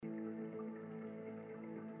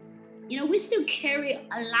we still carry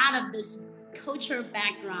a lot of this cultural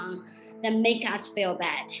background that make us feel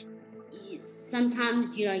bad.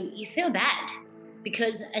 Sometimes, you feel bad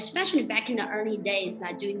because especially back in the early days,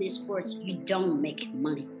 like doing these sports, you don't make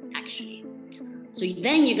money actually. So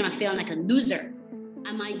then you're going to feel like a loser.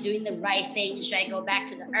 Am I doing the right thing? Should I go back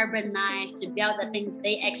to the urban life to build the things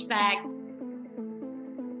they expect?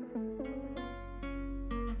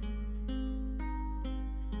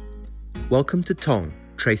 Welcome to Tong,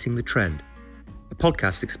 Tracing the Trend, a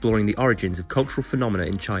podcast exploring the origins of cultural phenomena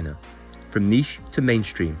in China, from niche to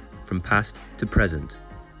mainstream, from past to present.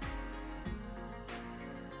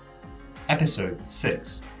 Episode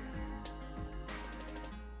 6.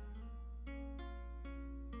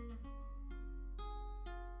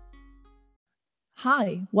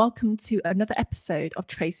 Hi, welcome to another episode of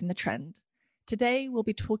Tracing the Trend. Today we'll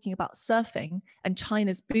be talking about surfing and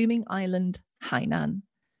China's booming island, Hainan.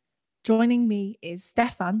 Joining me is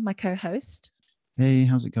Stefan, my co-host. Hey,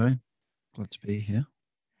 how's it going? Glad to be here.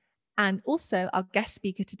 And also our guest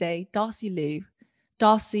speaker today, Darcy Liu.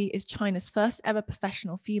 Darcy is China's first ever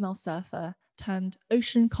professional female surfer turned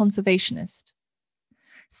ocean conservationist.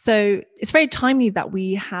 So it's very timely that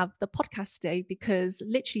we have the podcast today because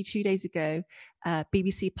literally 2 days ago,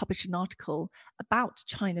 BBC published an article about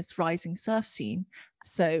China's rising surf scene.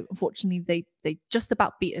 So unfortunately, they just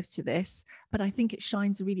about beat us to this, but I think it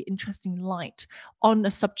shines a really interesting light on a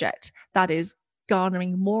subject that is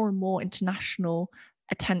garnering more and more international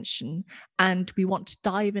attention. And we want to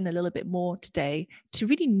dive in a little bit more today to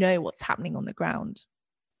really know what's happening on the ground.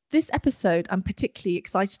 This episode I'm particularly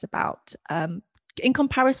excited about. In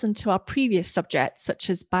comparison to our previous subjects, such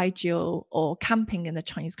as baijiu or camping in the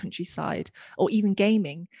Chinese countryside, or even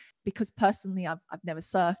gaming, because personally I've never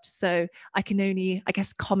surfed, so I can only,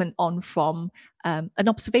 comment on from an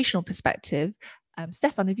observational perspective.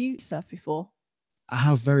 Stefan, have you surfed before? I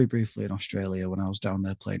have very briefly in Australia when I was down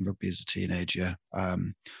there playing rugby as a teenager.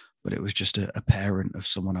 But it was just a parent of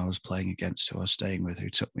someone I was playing against who I was staying with who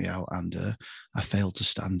took me out, and I failed to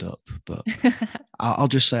stand up. But I'll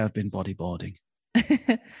just say I've been bodyboarding.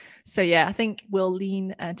 So yeah, I think we'll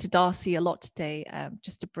lean to Darcy a lot today,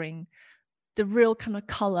 just to bring the real kind of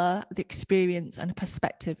color, the experience and a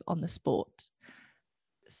perspective on the sport.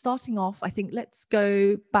 Starting off, I think let's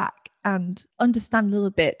go back and understand a little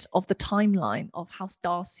bit of the timeline of how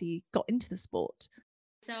Darcy got into the sport.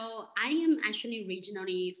 So I am actually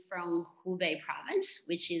originally from Hubei province,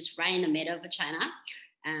 which is right in the middle of China.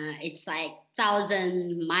 It's like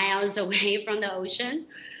 1,000 miles away from the ocean.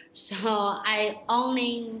 So I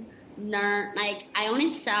only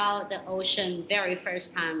saw the ocean very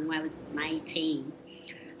first time when I was 19,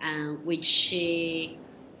 which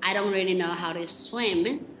I don't really know how to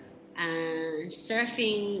swim.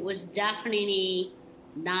 Surfing was definitely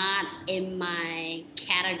not in my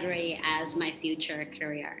category as my future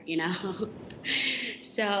career,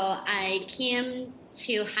 So I came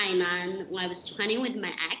to Hainan when I was 20 with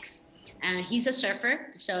my ex. He's a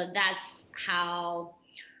surfer, so that's how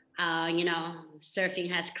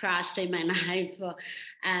surfing has crossed in my life.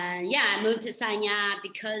 I moved to Sanya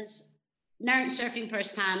because learned surfing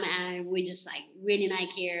first time, and we just really like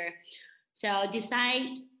here. So decide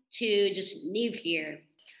to just live here.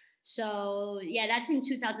 So that's in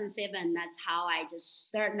 2007. That's how I just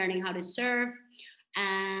started learning how to surf.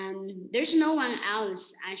 And there's no one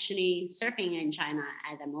else actually surfing in China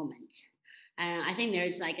at the moment. I think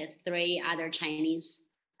there's 3 other Chinese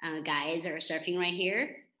guys that are surfing right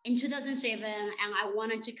here. In 2007, and I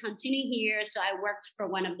wanted to continue here, so I worked for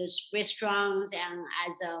one of those restaurants and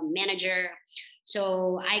as a manager,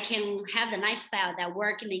 so I can have the lifestyle that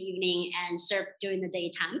work in the evening and surf during the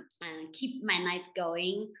daytime and keep my life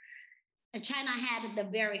going. China had the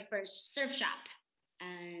very first surf shop.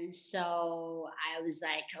 And so I was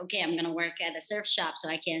like, okay, I'm going to work at a surf shop so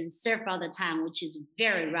I can surf all the time, which is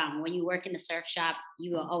very wrong. When you work in the surf shop,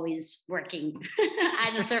 you are always working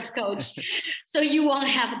as a surf coach. So you won't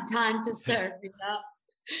have time to surf,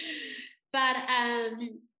 But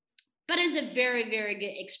it's a very, very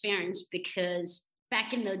good experience because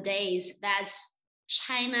back in the days, that's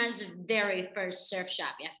China's very first surf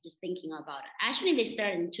shop. You have to thinking about it. Actually, they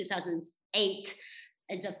started in 2008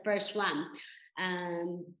 as the first one.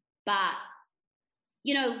 But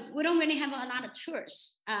we don't really have a lot of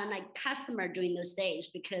tourists, customer during those days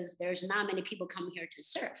because there's not many people come here to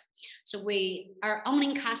surf. So our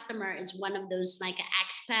only customer is one of those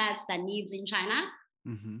expats that lives in China.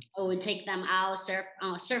 Mm-hmm. Or we take them out surf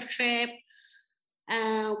on a surf trip,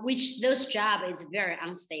 which those job is very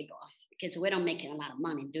unstable because we don't make a lot of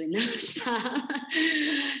money doing those stuff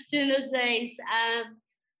during those days.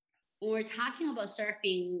 When we're talking about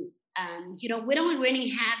surfing, we don't really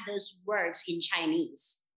have those words in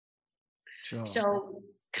Chinese. Sure. So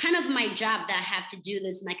kind of my job that I have to do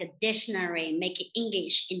this like a dictionary, make it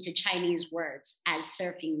English into Chinese words as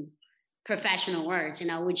surfing professional words,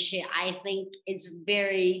 which I think is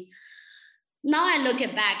very, now I look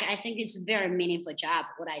it back, I think it's a very meaningful job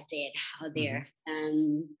what I did out there.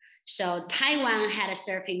 So Taiwan had a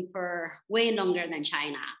surfing for way longer than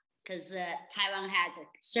China, because Taiwan had the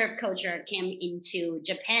surf culture came into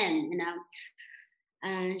Japan,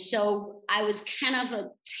 so I was kind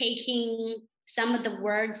of taking some of the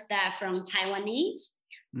words that from Taiwanese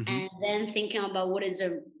and then thinking about what is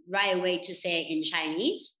the right way to say it in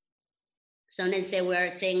Chinese. So let's say we're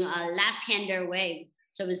saying a left-hander wave.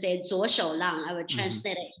 So we say 左手浪, I would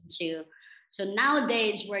translate it into. So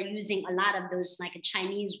nowadays we're using a lot of those like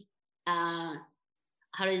Chinese, how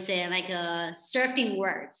do you say, like surfing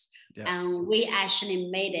words. And we actually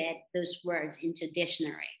made those words into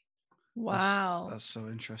dictionary. Wow. That's so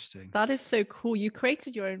interesting. That is so cool. You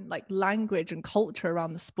created your own like language and culture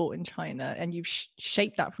around the sport in China, and you've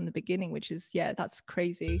shaped that from the beginning, which is, that's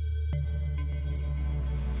crazy.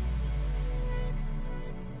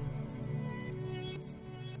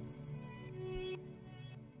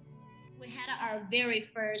 We had our very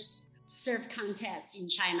first surf contest in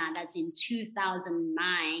China. That's in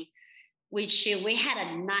 2009, which we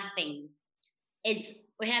had nothing.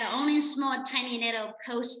 We had only a small, tiny little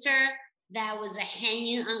poster that was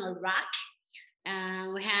hanging on a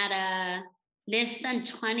rock. We had less than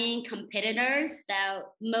 20 competitors that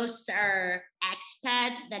most are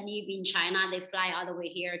expat that live in China. They fly all the way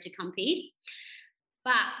here to compete.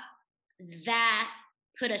 But that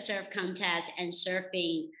put a surf contest and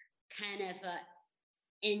surfing kind of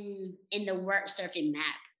in the world surfing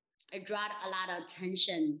map. It brought a lot of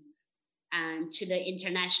attention to the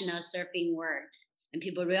international surfing world. And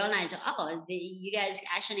people realize, you guys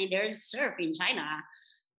actually, there's surf in China.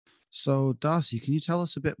 So, Darcy, can you tell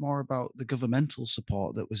us a bit more about the governmental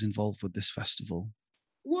support that was involved with this festival?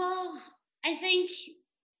 Well, I think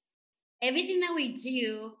everything that we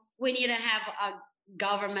do, we need to have a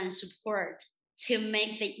government support to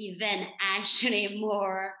make the event actually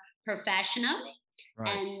more professional.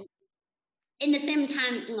 Right. And in the same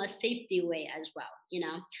time, in a safety way as well,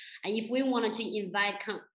 And if we wanted to invite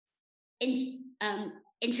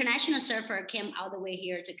international surfer came all the way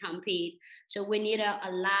here to compete, so we need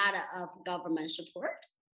a lot of government support.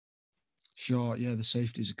 Sure, yeah, the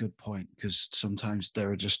safety is a good point, because sometimes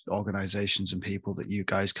there are just organizations and people that you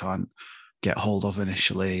guys can't get hold of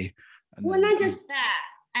initially. Well, not just that.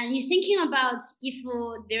 And you're thinking about if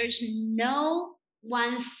there's no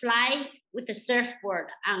one fly with a surfboard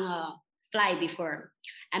on a flight before,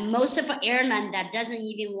 and most of the airline that doesn't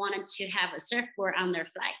even want to have a surfboard on their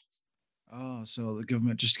flight. Oh, so the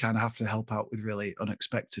government just kind of have to help out with really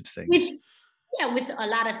unexpected things. With a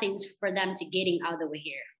lot of things for them to getting out the way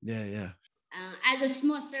here. Yeah. As a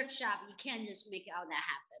small surf shop, you can't just make all that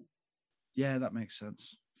happen. Yeah, that makes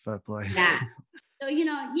sense. Fair play. Yeah. So,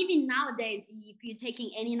 even nowadays, if you're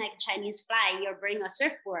taking any like Chinese flight, you're bringing a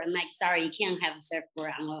surfboard. I'm like, sorry, you can't have a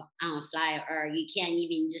surfboard on a flight, or you can't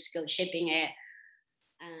even just go shipping it.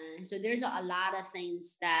 So there's a lot of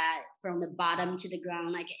things that from the bottom to the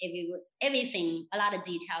ground, like everything, a lot of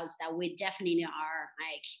details that we definitely are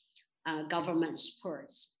like government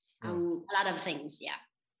supports. A lot of things, yeah.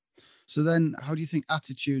 So then how do you think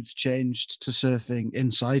attitudes changed to surfing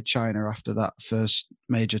inside China after that first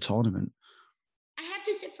major tournament? I have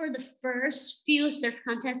to say for the first few surf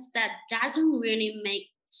contests, that doesn't really make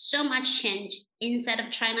so much change inside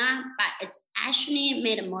of China, but it's actually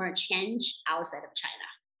made more change outside of China.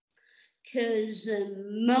 Because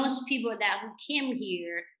most people who came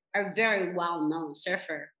here are very well-known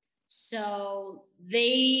surfer. So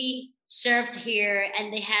they surfed here,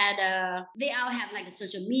 and they all have like a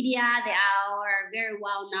social media. They all are very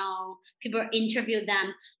well-known. People interview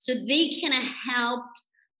them. So they kind of helped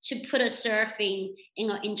to put a surfing in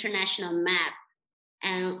an international map.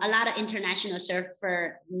 And a lot of international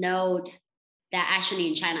surfer know that actually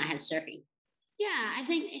in China has surfing. Yeah, I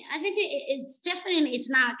think it's definitely, it's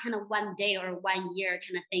not kind of one day or 1 year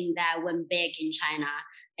kind of thing that went big in China.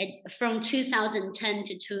 From 2010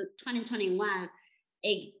 to 2021,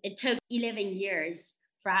 it took 11 years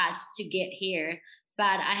for us to get here.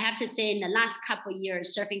 But I have to say, in the last couple of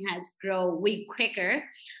years, surfing has grown way quicker.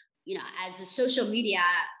 As the social media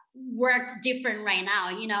worked different right now,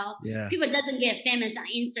 Yeah. People doesn't get famous on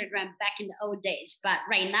Instagram back in the old days, but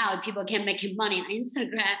right now people can make money on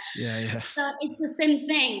Instagram. Yeah. So it's the same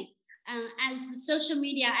thing. As social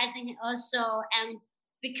media, I think also, and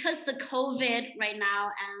because the COVID right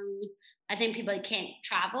now, I think people can't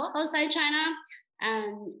travel outside China.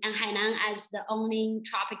 and Hainan as the only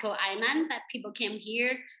tropical island that people came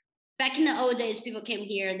here. Back in the old days, people came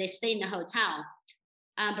here, they stay in the hotel.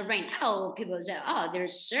 But right now, people say, oh,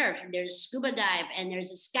 there's surf, there's scuba dive, and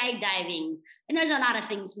there's skydiving, and there's a lot of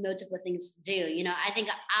things, multiple things to do. You know, I think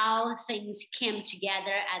all things came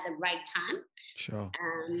together at the right time. Sure.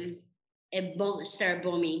 It started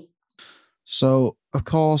booming. So, of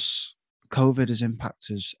course, COVID has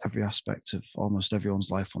impacted every aspect of almost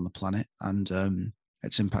everyone's life on the planet, and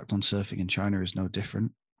its impact on surfing in China is no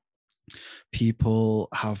different. People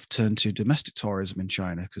have turned to domestic tourism in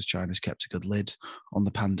China because China's kept a good lid on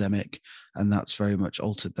the pandemic, and that's very much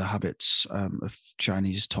altered the habits of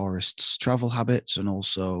Chinese tourists' travel habits and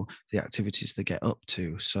also the activities they get up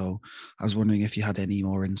to. So I was wondering if you had any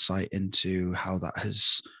more insight into how that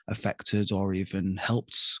has affected or even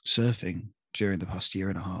helped surfing during the past year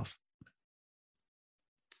and a half.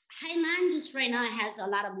 Hainan just right now has a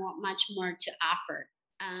lot of much more to offer.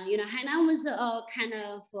 Hainan was a kind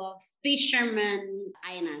of a fisherman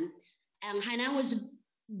island, and Hainan was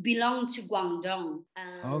belonged to Guangdong.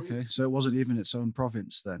 Okay, so it wasn't even its own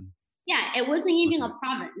province then. Yeah, it wasn't even a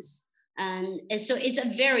province, and so it's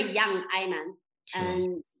a very young island, Sure.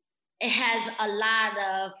 and it has a lot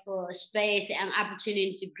of space and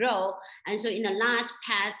opportunity to grow. And so in the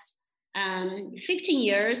past 15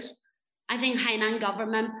 years, I think Hainan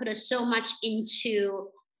government put so much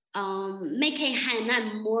into making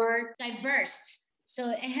Hainan more diverse. So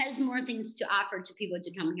it has more things to offer to people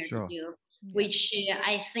to come here Sure. to do, which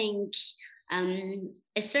I think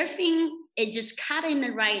surfing, it just caught in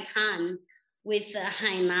the right time with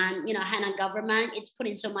Hainan. Hainan government, it's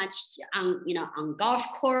putting so much on golf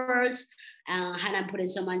course. Hainan putting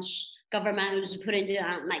so much government was putting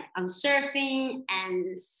on surfing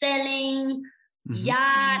and sailing,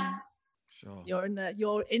 yacht. Sure.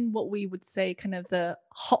 You're in what we would say kind of the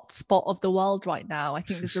hotspot of the world right now. I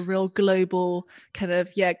think there's a real global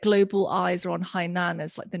global eyes are on Hainan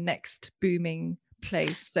as like the next booming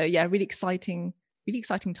place. So yeah, really exciting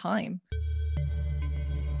time.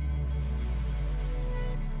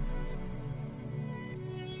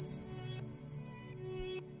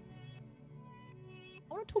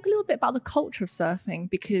 I want to talk a little bit about the culture of surfing,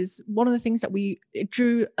 because one of the things that it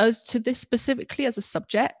drew us to this specifically as a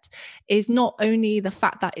subject is not only the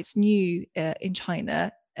fact that it's new in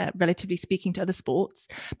China, relatively speaking to other sports,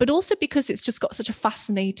 but also because it's just got such a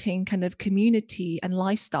fascinating kind of community and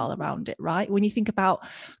lifestyle around it, right? When you think about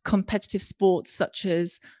competitive sports such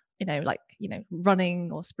as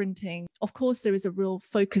running or sprinting, of course there is a real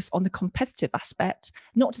focus on the competitive aspect.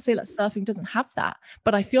 Not to say that surfing doesn't have that,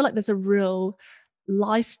 but I feel like there's a real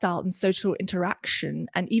lifestyle and social interaction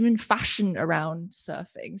and even fashion around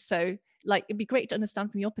surfing. So like, it'd be great to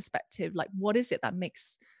understand from your perspective, like, what is it that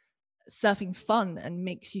makes surfing fun and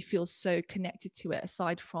makes you feel so connected to it,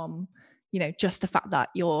 aside from just the fact that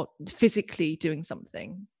you're physically doing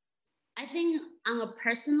something? I think on a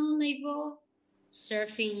personal level,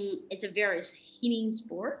 surfing, it's a very healing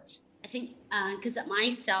sport. I think because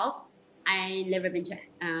myself, I never been to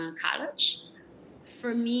college.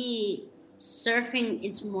 For me, surfing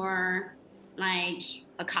is more like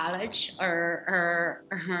a college, or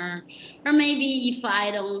maybe if I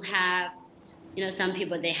don't have, some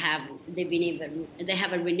people they have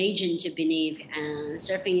a religion to believe, and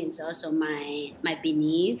surfing is also my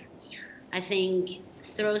belief. I think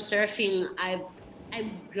through surfing, I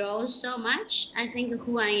grow so much. I think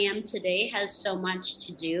who I am today has so much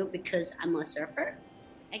to do because I'm a surfer.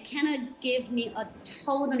 It kind of gave me a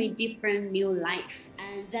totally different new life,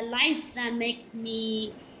 and the life that make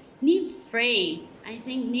me live free. I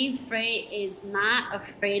think live free is not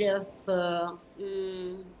afraid of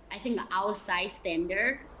I think outside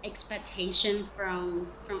standard expectation from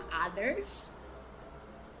others.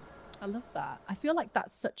 I love that. I feel like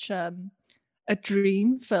that's such a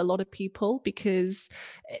dream for a lot of people, because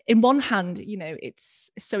in one hand,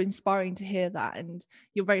 it's so inspiring to hear that, and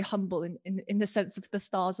you're very humble in the sense of the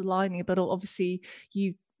stars aligning, but obviously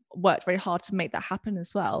you worked very hard to make that happen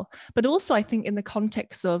as well. But also I think in the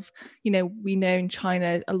context of, we know in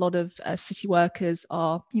China a lot of city workers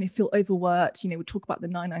are, feel overworked. We talk about the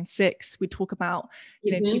 996, we talk about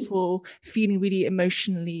people feeling really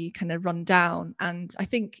emotionally kind of run down. And I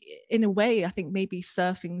think in a way, I think maybe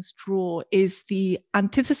surfing's draw is the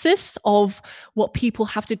antithesis of what people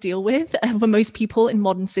have to deal with, what most people in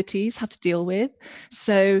modern cities have to deal with.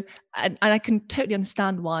 So and I can totally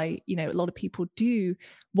understand why a lot of people do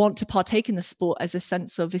want to partake in the sport as a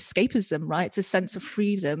sense of escapism, right? It's a sense of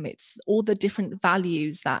freedom. It's all the different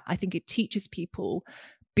values that I think it teaches people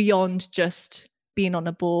beyond just being on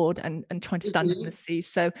a board and trying to stand in the sea.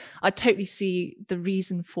 So I totally see the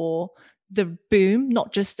reason for the boom,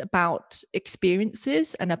 not just about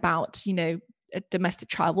experiences and about, domestic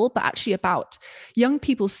travel, but actually about young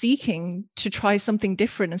people seeking to try something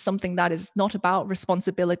different and something that is not about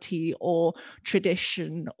responsibility or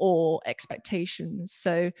tradition or expectations.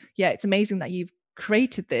 So yeah, it's amazing that you've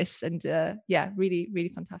created this, and really,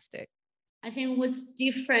 really fantastic. I think what's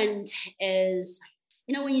different is,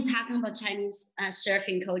 when you're talking about Chinese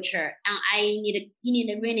surfing culture, you need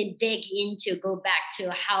to really dig into, go back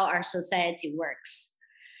to how our society works.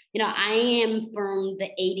 I am from the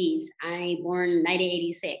 80s. I born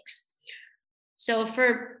 1986. So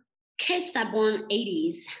for kids that born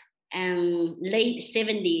 80s and late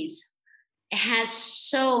 70s, it has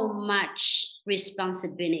so much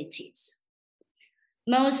responsibilities.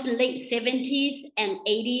 Most late 70s and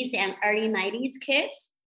 80s and early 90s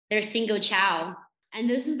kids, they're single child. And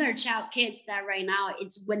this is their child kids that right now,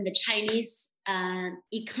 it's when the Chinese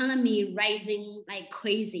economy rising like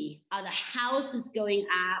crazy. The house is going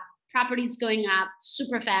up, property is going up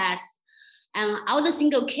super fast. And all the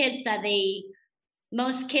single kids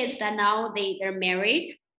most kids that now they're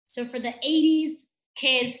married. So for the 80s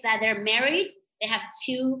kids that they're married, they have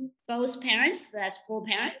both parents, that's 4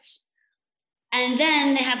 parents. And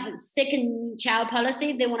then they have a second child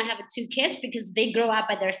policy. They want to have 2 kids because they grow up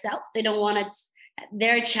by themselves. They don't want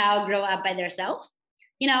their child grow up by themselves,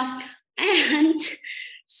 And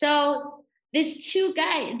so this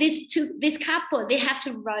couple, they have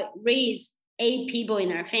to raise 8 people in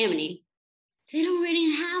their family. They don't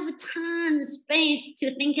really have a ton of space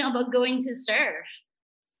to thinking about going to surf.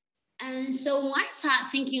 And so when I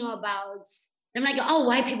start thinking about, I'm like, oh,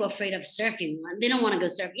 why are people afraid of surfing? They don't want to go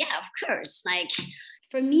surf. Yeah, of course. Like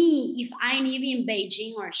for me, if I live in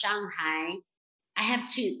Beijing or Shanghai, I have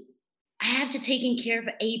to take care of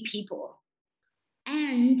 8 people.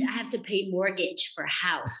 And I have to pay mortgage for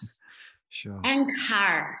house. Sure. And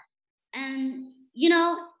car. And,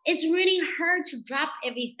 it's really hard to drop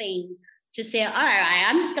everything to say, all right,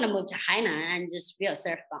 I'm just going to move to Hainan and just be a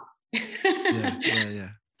surf bum. Yeah.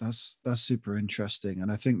 That's super interesting.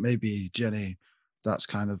 And I think maybe, Jenny, that's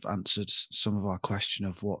kind of answered some of our question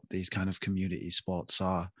of what these kind of community sports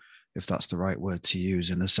are, if that's the right word to use,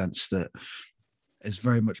 in the sense that it's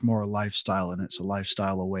very much more a lifestyle, and it's a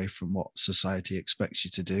lifestyle away from what society expects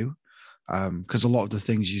you to do. Because a lot of the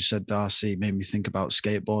things you said, Darcy, made me think about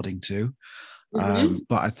skateboarding too.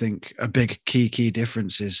 But I think a big key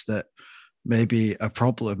difference is that maybe a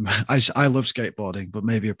problem, I love skateboarding, but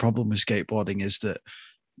maybe a problem with skateboarding is that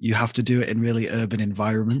you have to do it in really urban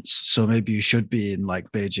environments. So maybe you should be in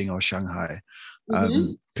like Beijing or Shanghai,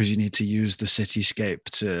 because you need to use the cityscape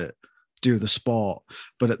to do the sport.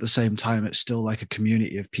 But at the same time, it's still like a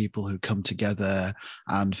community of people who come together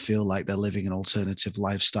and feel like they're living an alternative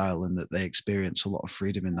lifestyle, and that they experience a lot of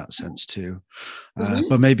freedom in that sense too.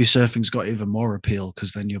 But maybe surfing's got even more appeal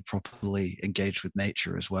because then you're properly engaged with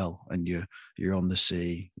nature as well, and you're on the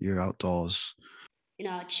sea, you're outdoors.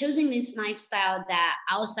 Choosing this lifestyle that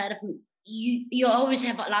outside of you always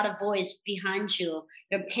have a lot of voice behind you.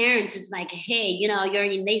 Your parents is like, hey, you're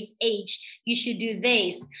in this age, you should do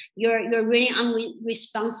this. You're really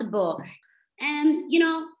unresponsible. And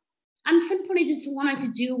I'm simply just wanted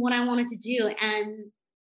to do what I wanted to do. And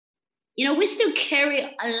we still carry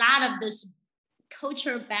a lot of this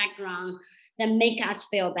cultural background that make us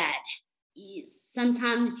feel bad.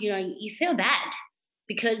 Sometimes you feel bad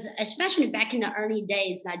because especially back in the early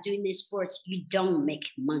days that doing these sports, you don't make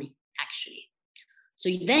money actually. So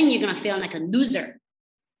then you're going to feel like a loser.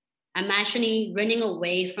 I'm actually running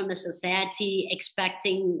away from the society,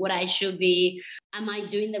 expecting what I should be. Am I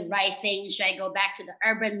doing the right thing? Should I go back to the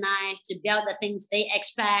urban life to build the things they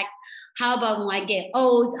expect? How about when I get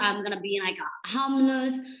old, I'm going to be like a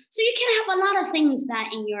homeless? So you can have a lot of things that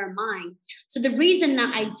in your mind. So the reason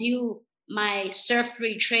that I do my surf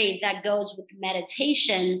retreat that goes with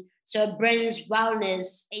meditation, so it brings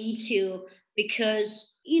wellness into,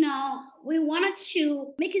 because we wanted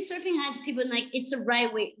to make it surfing as people like it's the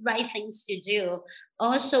right things to do.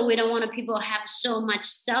 Also, we don't want people have so much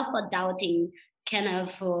self-doubting kind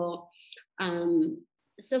of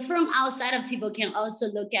so from outside of people can also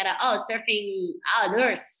look at surfing,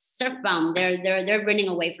 they're surf bum, they're running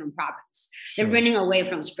away from problems. Sure. They're running away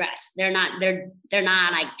from stress. They're not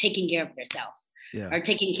like taking care of themselves or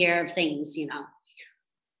taking care of things.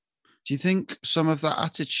 Do you think some of that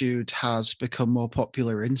attitude has become more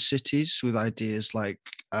popular in cities with ideas like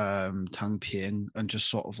Tangping and just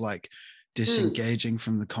sort of like disengaging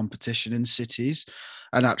from the competition in cities?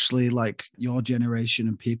 And actually, like your generation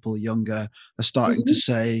and people younger are starting to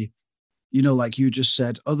say, like you just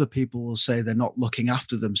said, other people will say they're not looking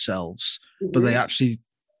after themselves, but they actually,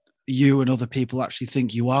 you and other people actually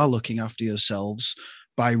think you are looking after yourselves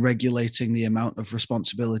by regulating the amount of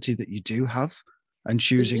responsibility that you do have and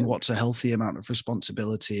choosing what's a healthy amount of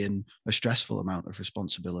responsibility and a stressful amount of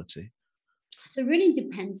responsibility? So it really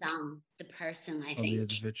depends on the person, I On the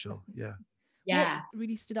think. individual, yeah. Yeah. What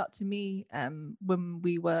really stood out to me when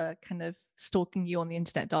we were kind of stalking you on the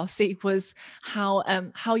internet, Darcy, was how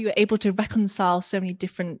you were able to reconcile so many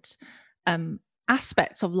different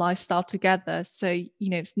aspects of lifestyle together. So, you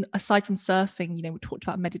know, aside from surfing, you know, we talked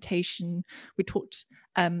about meditation, we talked,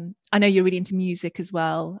 I know you're really into music as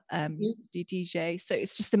well, you do DJ. So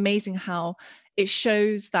it's just amazing how it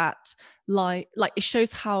shows that like it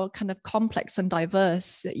shows how kind of complex and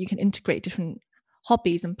diverse that you can integrate different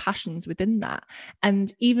hobbies and passions within that.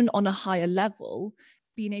 And even on a higher level,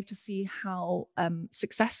 being able to see how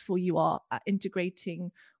successful you are at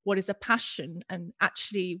integrating what is a passion and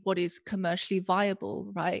actually what is commercially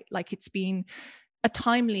viable, right? Like it's been a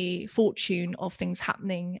timely fortune of things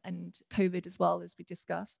happening and COVID as well, as we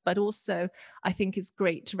discussed, but also I think is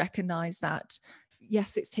great to recognize that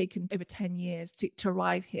yes, it's taken over 10 years to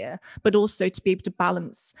arrive here, but also to be able to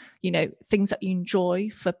balance, you know, things that you enjoy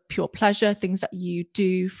for pure pleasure, things that you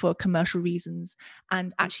do for commercial reasons,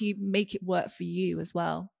 and actually make it work for you as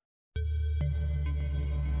well.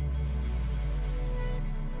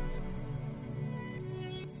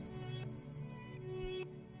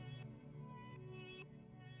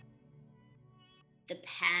 The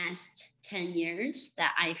past 10 years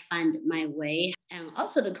that I find my way, and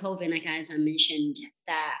also the COVID, like as I mentioned,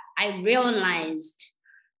 that I realized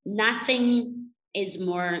nothing is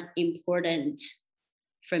more important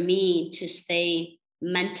for me to stay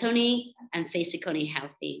mentally and physically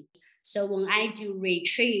healthy. So when I do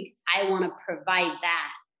retreat, I want to provide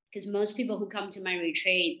that, because most people who come to my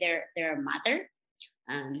retreat, they're a mother,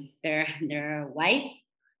 they're a wife,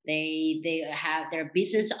 they have their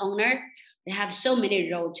business owner. They have so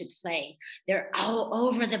many roles to play. They're all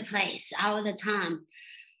over the place all the time.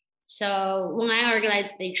 So when I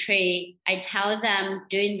organize the retreat, I tell them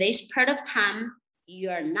during this part of time, you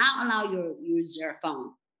are not allowed to use your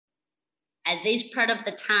phone. At this part of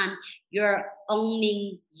the time, you're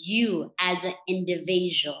owning you as an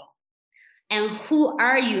individual. And who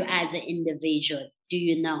are you as an individual? Do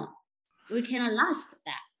you know? We cannot last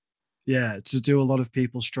that. Yeah, do a lot of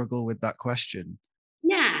people struggle with that question?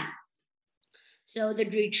 Yeah. So the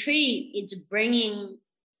retreat is bringing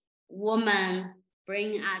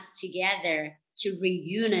us together to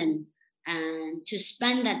reunion and to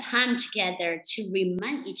spend that time together to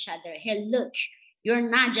remind each other, hey, look, you're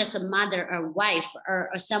not just a mother or wife or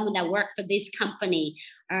someone that worked for this company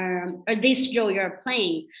or this role you're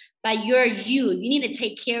playing, but you're you. You need to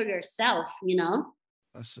take care of yourself, you know?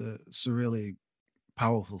 It's a really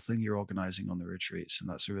powerful thing you're organizing on the retreats, and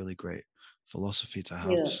that's a really great philosophy to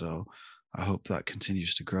have. Yeah. So I hope that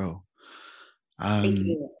continues to grow. Thank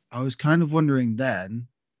you. I was kind of wondering then,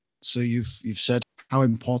 so you've said how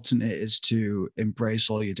important it is to embrace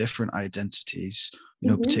all your different identities, you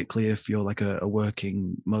know, particularly if you're like a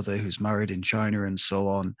working mother who's married in China and so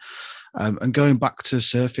on. And going back to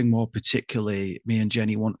surfing more particularly, me and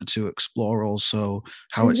Jenny wanted to explore also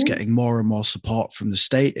how it's getting more and more support from the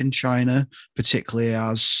state in China, particularly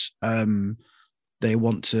as they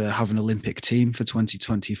want to have an Olympic team for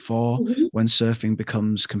 2024 when surfing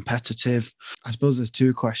becomes competitive. I suppose there's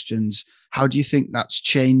two questions. How do you think that's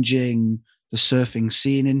changing the surfing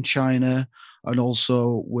scene in China? And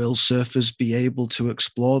also, will surfers be able to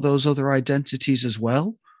explore those other identities as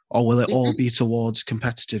well? Or will it all be towards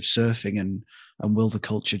competitive surfing, and will the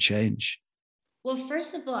culture change? Well,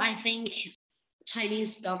 first of all, I think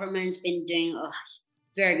Chinese government's been doing a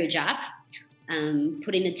very good job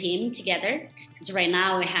putting the team together. Because right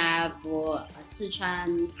now we have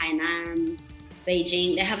Sichuan, Hainan,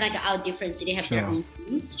 Beijing. They have like all different cities have their own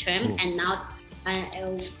team to train. Cool. And now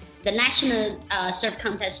the national surf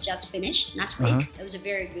contest just finished last week. It was a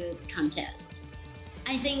very good contest.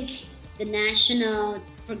 I think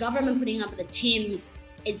for government putting up the team,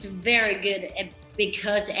 it's very good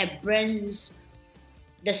because it brings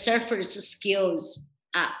the surfers' skills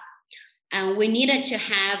up. And we needed to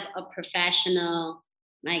have a professional,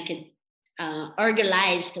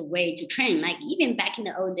 organized way to train. Like even back in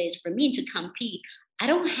the old days, for me to compete, I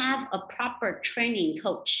don't have a proper training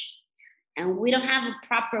coach. And we don't have a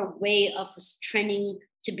proper way of training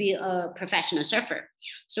to be a professional surfer.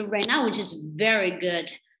 So right now, which is very good,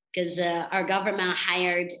 because our government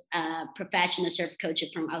hired a professional surf coach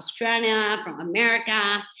from Australia, from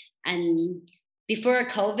America. And before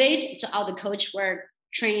COVID, so all the coaches were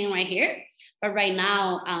training right here. But right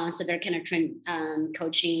now, so they're kind of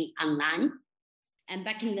coaching online. And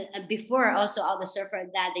back in the before, also all the surfers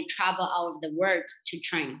that they travel out of the world to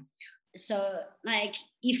train. So like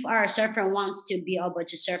if our surfer wants to be able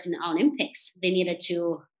to surf in the Olympics, they needed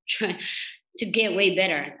to try to get way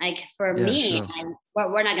better. Like for Yeah, me, sure.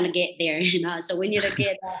 we're not gonna get there, So we need to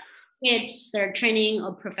get kids start training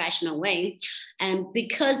a professional way, and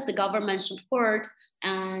because the government support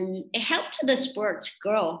and it helped the sport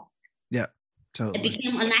grow. Yeah, It totally.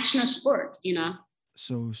 became a national sport.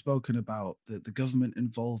 So we've spoken about the government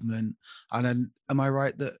involvement, and then am I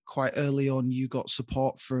right that quite early on you got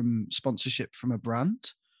support from sponsorship from a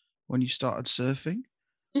brand when you started surfing?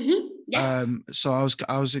 Yeah. So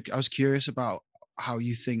I was curious about how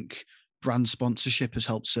you think brand sponsorship has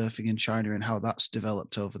helped surfing in China and how that's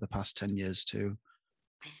developed over the past 10 years too.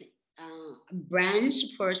 I think brand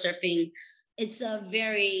support surfing, it's a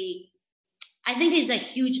very, I think it's a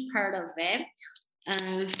huge part of it.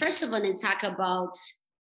 First of all, let's talk about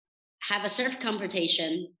have a surf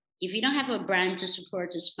competition. If you don't have a brand to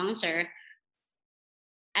support, to sponsor,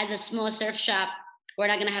 as a small surf shop, we're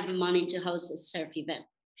not gonna have the money to host a surf event.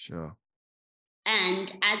 Sure.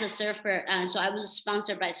 And as a surfer, so I was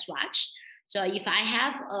sponsored by Swatch. So if I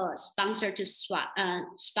have a sponsor to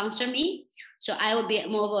sponsor me, so I will be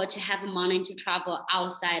able to have money to travel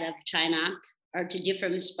outside of China or to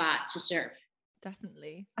different spot to surf.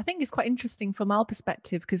 Definitely. I think it's quite interesting from our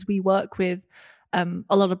perspective because we work with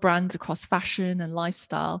a lot of brands across fashion and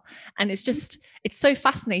lifestyle. And it's so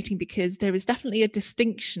fascinating because there is definitely a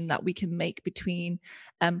distinction that we can make between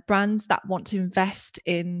brands that want to invest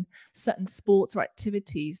in certain sports or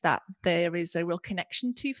activities that there is a real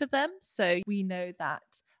connection to for them. So we know that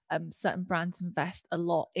certain brands invest a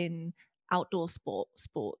lot in outdoor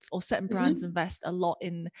sports, or certain brands invest a lot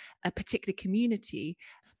in a particular community.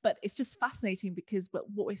 But it's just fascinating because what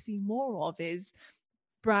we're seeing more of is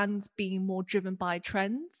brands being more driven by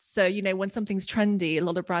trends. So, when something's trendy, a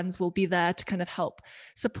lot of brands will be there to kind of help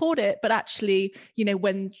support it. But actually,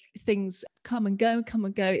 when things come and go,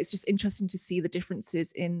 it's just interesting to see the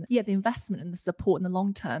differences in, the investment and the support in the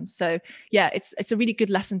long term. So yeah, it's a really good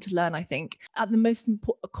lesson to learn, I think. At the most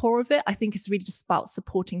core of it, I think it's really just about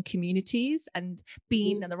supporting communities and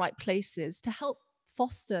being in the right places to help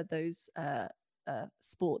foster those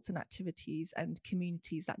sports and activities and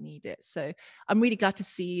communities that need it. So I'm really glad to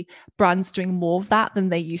see brands doing more of that than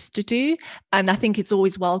they used to do. And I think it's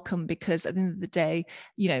always welcome because at the end of the day,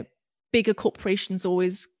 bigger corporations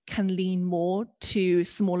always can lean more to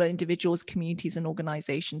smaller individuals, communities, and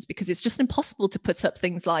organizations, because it's just impossible to put up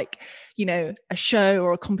things like, a show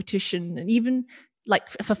or a competition. And even like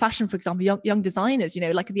for fashion, for example, young designers,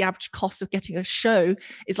 like the average cost of getting a show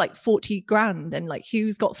is like 40 grand, and like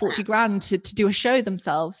who's got 40 grand to do a show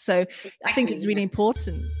themselves? So I think it's really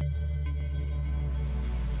important.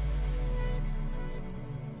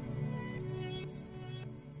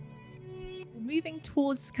 Moving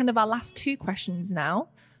towards kind of our last two questions now.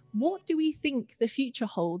 What do we think the future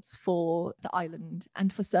holds for the island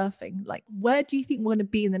and for surfing? Like, where do you think we're going to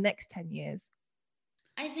be in the next 10 years?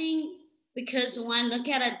 I think because when I look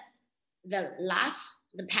at it,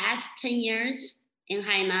 the past 10 years in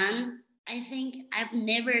Hainan, I think I've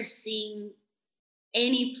never seen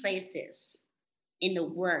any places in the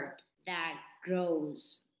world that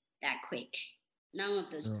grows that quick. None of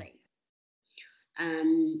those places.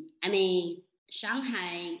 I mean,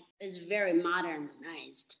 Shanghai is very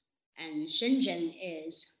modernized, and Shenzhen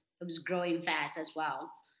was growing fast as well.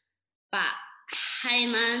 But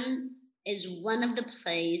Hainan is one of the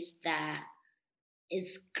places that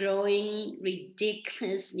is growing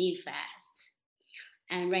ridiculously fast.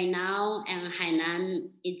 And right now, in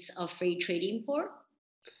Hainan, it's a free trading port.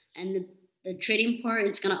 And the trading port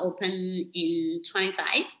is going to open in 25,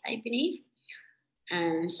 I believe.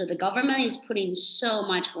 And so the government is putting so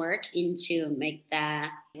much work into make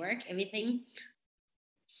that work, everything.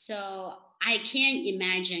 So I can't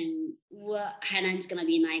imagine what Hainan is going to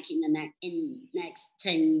be like in the next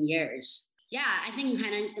 10 years. Yeah, I think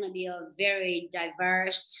Hainan is going to be a very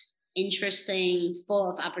diverse, interesting,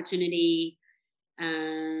 full of opportunity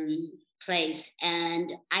place.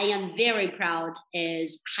 And I am very proud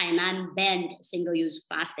is Hainan banned single-use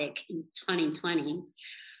plastic in 2020.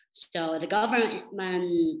 So the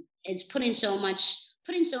government is putting so much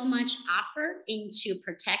effort into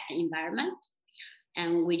protect the environment,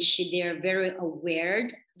 and which they're very aware.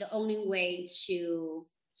 The only way to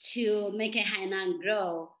make a Hainan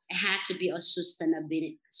grow, it had to be a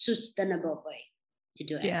sustainable way to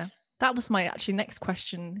do it. Yeah, that was my actually next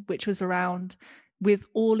question, which was around with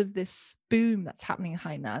all of this boom that's happening in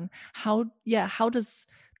Hainan. How does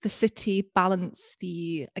the city balance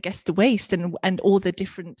the waste and all the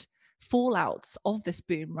different fallouts of this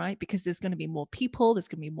boom, right? Because there's going to be more people, there's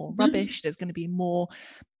going to be more rubbish, there's going to be more,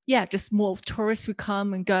 just more tourists who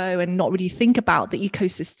come and go and not really think about the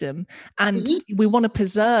ecosystem. And we want to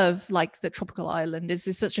preserve like the tropical island is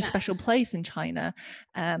such a special place in China,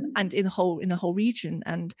 and in the whole region.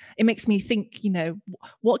 And it makes me think,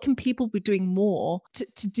 what can people be doing more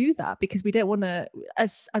to do that? Because we don't want to,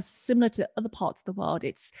 as similar to other parts of the world,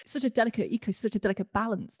 it's such a delicate such a delicate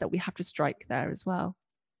balance that we have to strike there as well.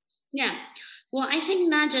 Yeah. Well, I think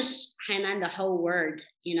not just Hainan, the whole world,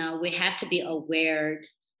 we have to be aware,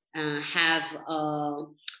 have a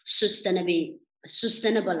sustainable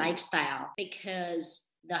lifestyle, because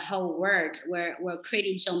the whole world we're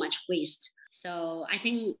creating so much waste. So I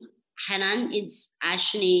think Hainan is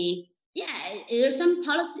actually, there's some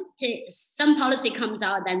policy comes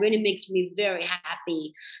out that really makes me very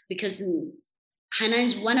happy, because Hainan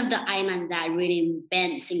is one of the islands that really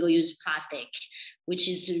banned single-use plastic, which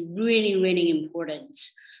is really, really important.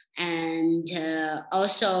 And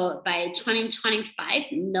also by 2025,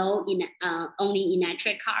 only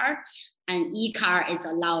electric car and e-car is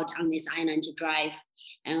allowed on this island to drive.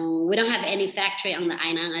 And we don't have any factory on the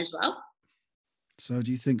island as well. So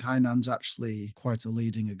do you think Hainan's actually quite a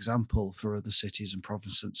leading example for other cities and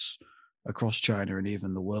provinces across China and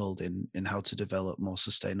even the world in how to develop more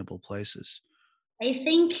sustainable places? I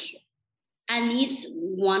think at least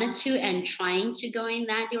wanted to and trying to go in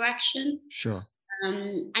that direction. Sure.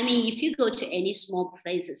 If you go to any small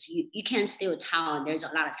places, you can still tell there's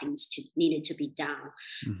a lot of things needed to be done.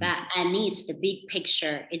 But at least the big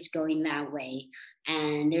picture, it's going that way.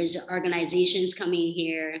 And there's organizations coming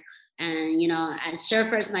here, and as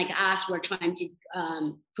surfers like us, we're trying to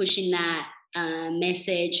pushing that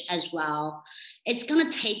message as well. It's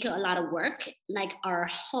gonna take a lot of work, like our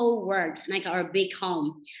whole world, like our big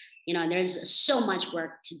home. There's so much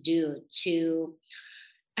work to do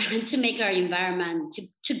to make our environment,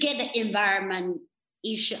 to get the environment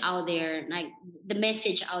issue out there, like the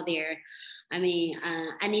message out there. At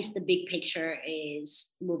least the big picture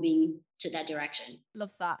is moving to that direction.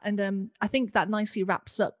 Love that. And I think that nicely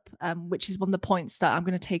wraps up, which is one of the points that I'm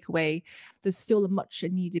going to take away. There's still a much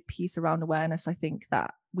needed piece around awareness, I think,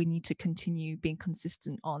 that we need to continue being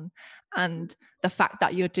consistent on. And the fact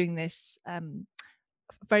that you're doing this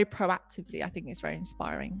very proactively, I think is very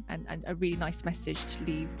inspiring and a really nice message to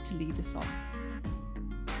leave this on.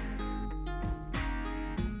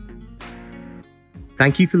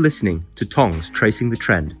 Thank you for listening to Tong's Tracing the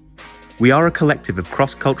Trend. We are a collective of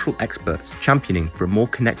cross-cultural experts championing for a more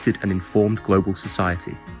connected and informed global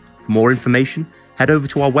society. For more information, head over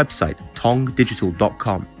to our website,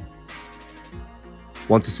 tongdigital.com.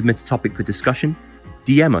 Want to submit a topic for discussion?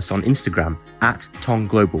 DM us on Instagram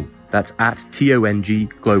 @TongGlobal. That's @TONG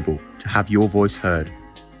Global to have your voice heard.